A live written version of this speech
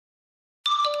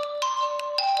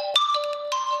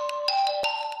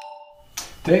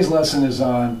Today's lesson is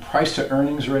on price to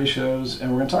earnings ratios, and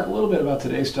we're going to talk a little bit about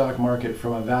today's stock market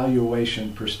from a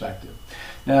valuation perspective.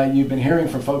 Now, you've been hearing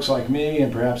from folks like me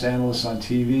and perhaps analysts on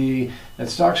TV that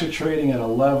stocks are trading at a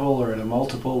level or at a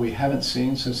multiple we haven't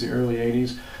seen since the early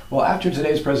 80s. Well, after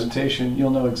today's presentation, you'll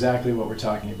know exactly what we're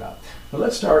talking about. But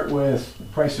let's start with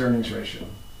price to earnings ratio.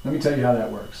 Let me tell you how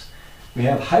that works. We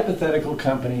have hypothetical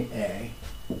company A.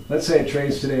 Let's say it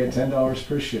trades today at $10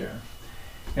 per share,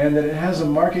 and that it has a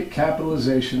market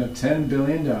capitalization of $10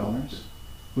 billion,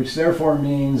 which therefore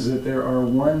means that there are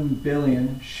 1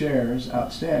 billion shares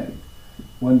outstanding.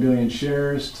 1 billion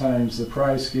shares times the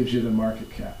price gives you the market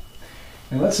cap.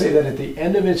 And let's say that at the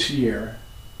end of its year,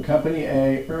 Company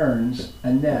A earns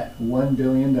a net $1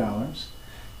 billion.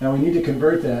 Now we need to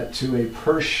convert that to a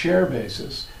per share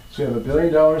basis. So we have $1 billion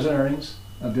in earnings,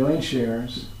 1 billion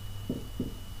shares,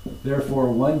 therefore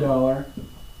 $1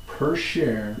 per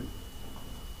share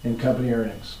in company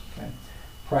earnings. Okay.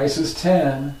 Price is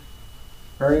 10,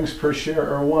 earnings per share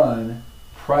are 1,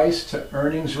 price to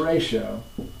earnings ratio,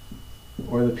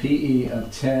 or the PE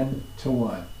of 10 to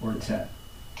 1, or 10.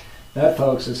 That,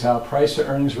 folks, is how price to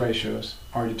earnings ratios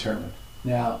are determined.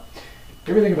 Now,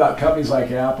 everything about companies like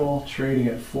Apple trading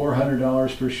at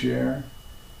 $400 per share,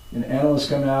 and analysts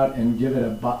come out and give it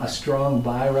a strong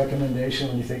buy recommendation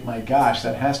when you think, my gosh,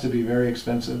 that has to be very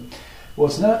expensive. Well,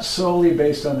 it's not solely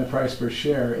based on the price per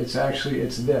share. It's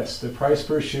this, the price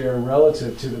per share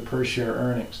relative to the per share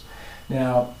earnings.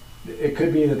 Now, it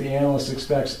could be that the analyst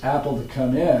expects Apple to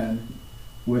come in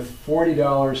with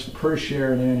 $40 per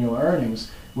share in annual earnings,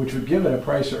 which would give it a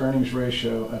price to earnings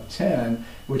ratio of 10,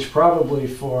 which probably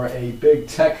for a big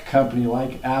tech company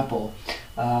like Apple,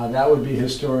 that would be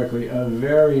historically a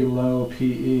very low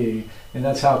PE, and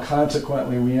that's how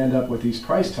consequently we end up with these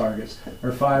price targets,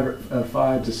 or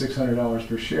 $500 to $600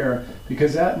 per share,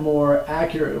 because that more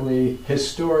accurately,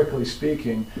 historically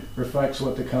speaking, reflects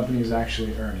what the company is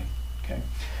actually earning. Okay.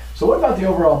 So what about the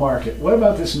overall market? What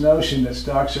about this notion that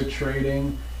stocks are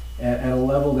trading at a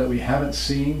level that we haven't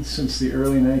seen since the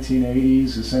early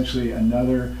 1980s, essentially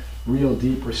another real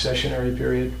deep recessionary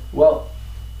period? Well,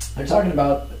 they're talking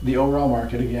about the overall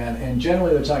market again, and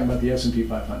generally they're talking about the S&P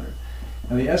 500.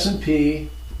 Now the S&P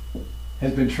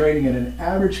has been trading at an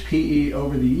average PE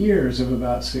over the years of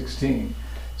about 16.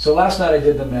 So last night I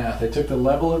did the math. I took the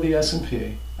level of the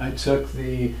S&P, I took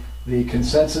the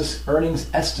consensus earnings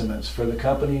estimates for the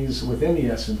companies within the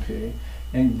S&P,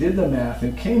 and did the math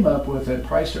and came up with a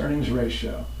price to earnings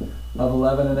ratio of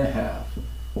 11.5,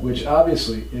 which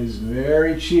obviously is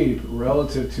very cheap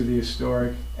relative to the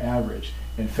historic average.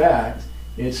 In fact,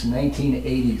 it's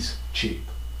 1980s cheap.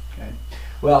 Okay.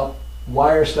 Well,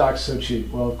 why are stocks so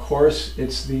cheap? Well, of course,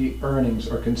 it's the earnings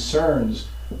or concerns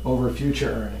over future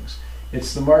earnings.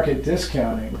 It's the market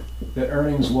discounting that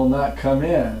earnings will not come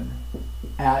in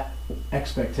at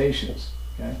expectations.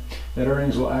 Okay. That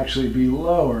earnings will actually be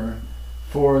lower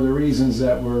for the reasons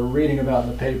that we're reading about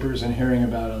in the papers and hearing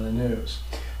about on the news.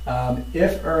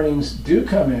 If earnings do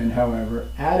come in, however,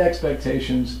 at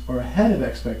expectations or ahead of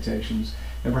expectations,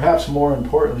 and perhaps more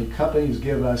importantly, companies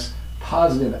give us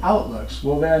positive outlooks,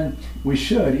 well then we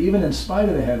should, even in spite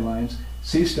of the headlines,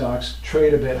 see stocks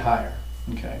trade a bit higher.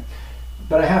 Okay.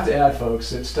 But I have to add,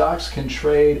 folks, that stocks can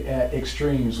trade at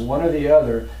extremes, one or the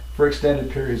other, for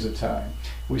extended periods of time.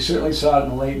 We certainly saw it in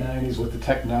the late 90s with the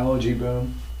technology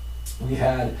boom. We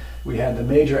had the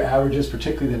major averages,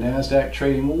 particularly the NASDAQ,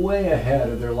 trading way ahead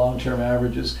of their long-term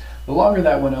averages. The longer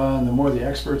that went on, the more the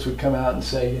experts would come out and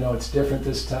say, you know, it's different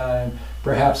this time,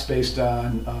 perhaps based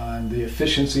on the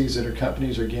efficiencies that our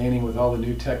companies are gaining with all the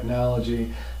new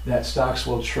technology, that stocks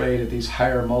will trade at these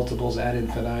higher multiples ad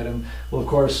infinitum. Well, of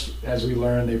course, as we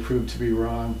learned, they proved to be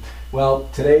wrong. Well,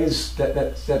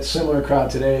 that similar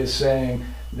crowd today is saying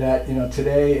that, you know,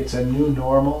 today it's a new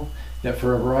normal, that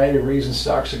for a variety of reasons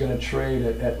stocks are going to trade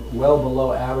at well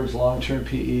below average long-term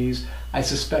PEs. I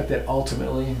suspect that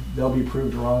ultimately they'll be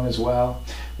proved wrong as well.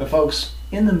 But folks,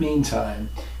 in the meantime,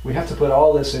 we have to put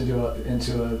all this into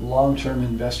a long-term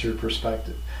investor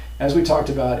perspective. As we talked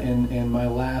about in my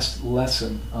last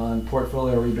lesson on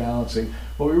portfolio rebalancing,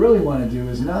 what we really want to do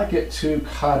is not get too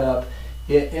caught up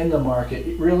in the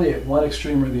market, really at one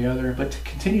extreme or the other, but to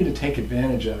continue to take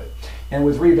advantage of it. And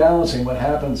with rebalancing, what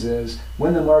happens is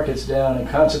when the market's down and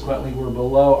consequently we're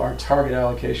below our target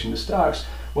allocation to stocks,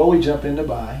 well, we jump in to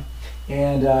buy,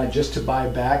 and just to buy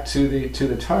back to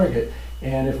the target.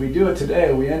 And if we do it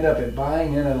today, we end up at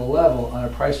buying in at a level on a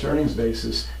price to earnings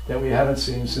basis that we haven't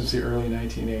seen since the early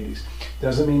 1980s.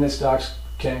 Doesn't mean that stocks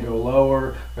can't go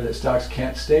lower or that stocks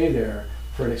can't stay there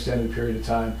for an extended period of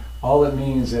time. All it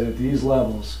means that at these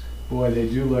levels, boy, they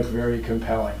do look very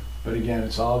compelling. But again,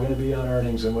 it's all going to be on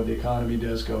earnings and what the economy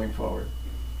does going forward.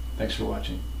 Thanks for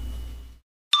watching.